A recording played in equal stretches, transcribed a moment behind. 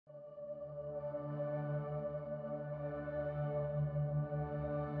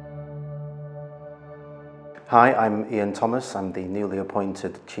Hi, I'm Ian Thomas. I'm the newly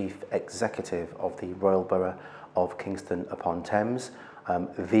appointed Chief Executive of the Royal Borough of Kingston upon Thames.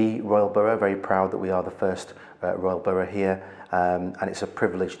 The Royal Borough, very proud that we are the first Royal Borough here, and it's a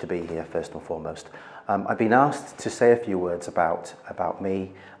privilege to be here first and foremost. I've been asked to say a few words about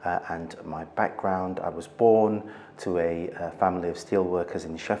me and my background. I was born to a family of steelworkers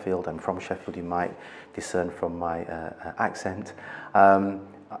in Sheffield. I'm from Sheffield, you might discern from my accent.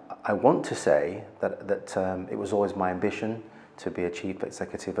 I want to say that it was always my ambition to be a chief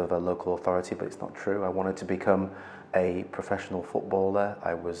executive of a local authority, but it's not true. I wanted to become a professional footballer.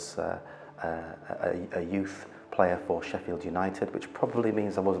 I was a youth player for Sheffield United, which probably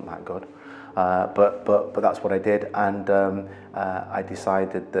means I wasn't that good. But that's what I did, and I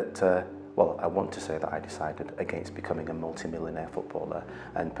decided that, I want to say that I decided against becoming a multi-millionaire footballer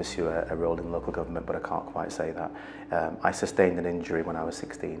and pursue a role in local government, but I can't quite say that. I sustained an injury when I was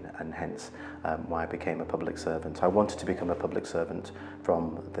 16, and hence why I became a public servant. I wanted to become a public servant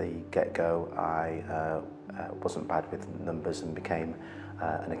from the get-go. I wasn't bad with numbers and became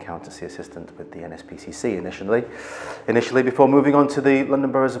an accountancy assistant with the NSPCC initially before moving on to the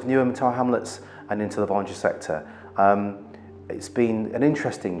London boroughs of Newham and Tower Hamlets and into the voluntary sector. It's been an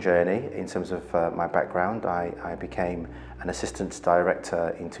interesting journey in terms of my background. I became an assistant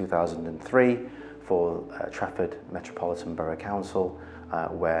director in 2003 for Trafford Metropolitan Borough Council,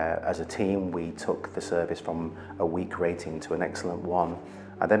 where as a team we took the service from a weak rating to an excellent one.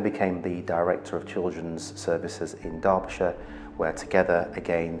 I then became the Director of Children's Services in Derbyshire, where together,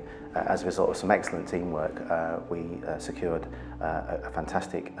 again, as a result of some excellent teamwork, we secured a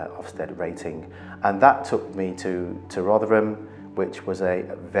fantastic Ofsted rating. And that took me to Rotherham, which was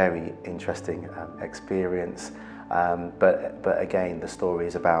a very interesting experience. But again, the story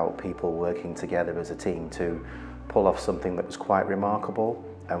is about people working together as a team to pull off something that was quite remarkable.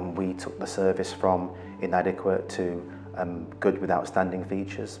 And we took the service from inadequate to good with outstanding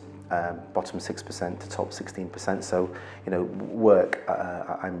features. Bottom 6% to top 16%, so work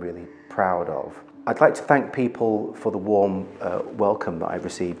I'm really proud of. I'd like to thank people for the warm welcome that I've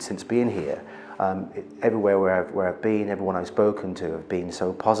received since being here. Everywhere where I've been, everyone I've spoken to have been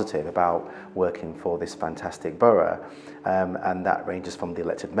so positive about working for this fantastic borough, and that ranges from the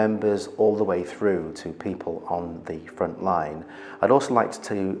elected members all the way through to people on the front line. I'd also like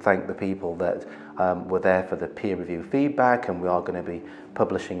to thank the people that were there for the peer review feedback, and we are going to be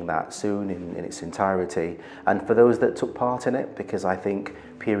publishing that soon in its entirety, and for those that took part in it, because I think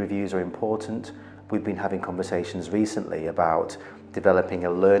peer reviews are important. We've been having conversations recently about developing a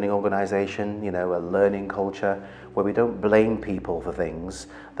learning organisation, a learning culture where we don't blame people for things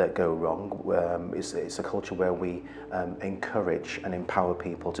that go wrong. It's a culture where we encourage and empower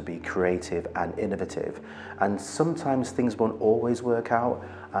people to be creative and innovative. And sometimes things won't always work out,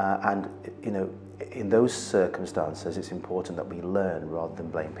 and in those circumstances it's important that we learn rather than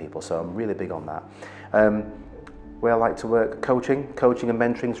blame people. So I'm really big on that. Where I like to work, coaching and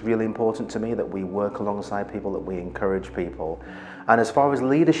mentoring is really important to me, that we work alongside people, that we encourage people. And as far as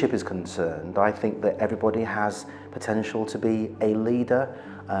leadership is concerned, I think that everybody has potential to be a leader,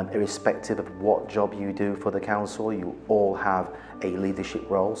 irrespective of what job you do for the council. You all have a leadership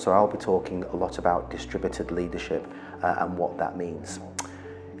role, so I'll be talking a lot about distributed leadership and what that means.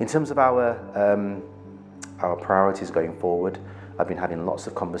 In terms of our priorities going forward, I've been having lots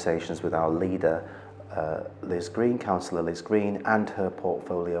of conversations with our leader, Liz Green, Councillor Liz Green, and her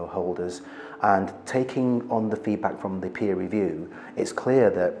portfolio holders, and taking on the feedback from the peer review, it's clear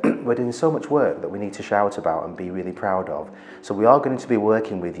that we're doing so much work that we need to shout about and be really proud of. So we are going to be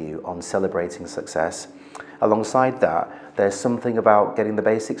working with you on celebrating success. Alongside that, there's something about getting the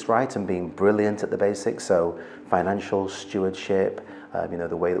basics right and being brilliant at the basics, so financial stewardship,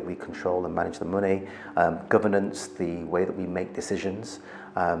 the way that we control and manage the money, governance, the way that we make decisions,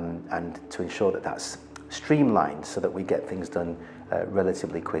 and to ensure that that's streamlined so that we get things done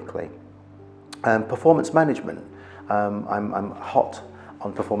relatively quickly. Performance management. I'm hot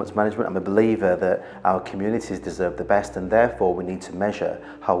on performance management. I'm a believer that our communities deserve the best, and therefore we need to measure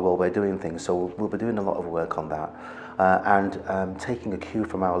how well we're doing things. So we'll be doing a lot of work on that. And taking a cue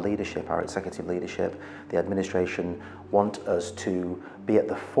from our leadership, our executive leadership, the administration want us to be at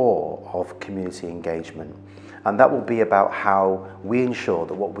the fore of community engagement. And that will be about how we ensure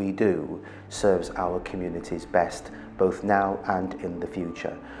that what we do serves our communities best, both now and in the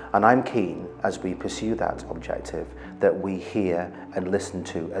future. And I'm keen, as we pursue that objective, that we hear and listen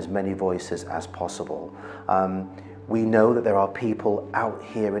to as many voices as possible. We know that there are people out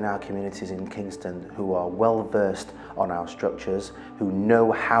here in our communities in Kingston who are well versed on our structures, who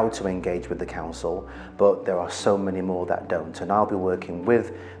know how to engage with the council, but there are so many more that don't. And I'll be working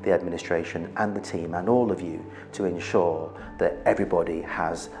with the administration and the team and all of you to ensure that everybody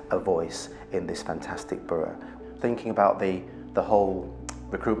has a voice in this fantastic borough. Thinking about the whole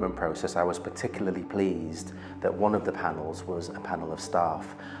recruitment process, I was particularly pleased that one of the panels was a panel of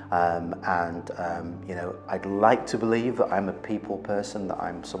staff, you know, I'd like to believe that I'm a people person, that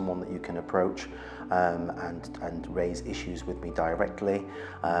I'm someone that you can approach and raise issues with me directly.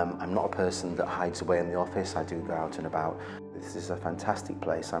 I'm not a person that hides away in the office. I do go out and about. This is a fantastic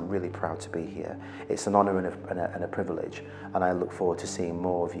place. I'm really proud to be here. It's an honour and a privilege, and I look forward to seeing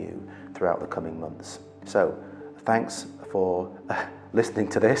more of you throughout the coming months. So thanks for listening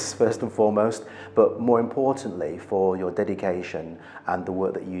to this first and foremost, but more importantly for your dedication and the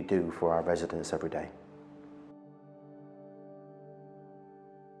work that you do for our residents every day.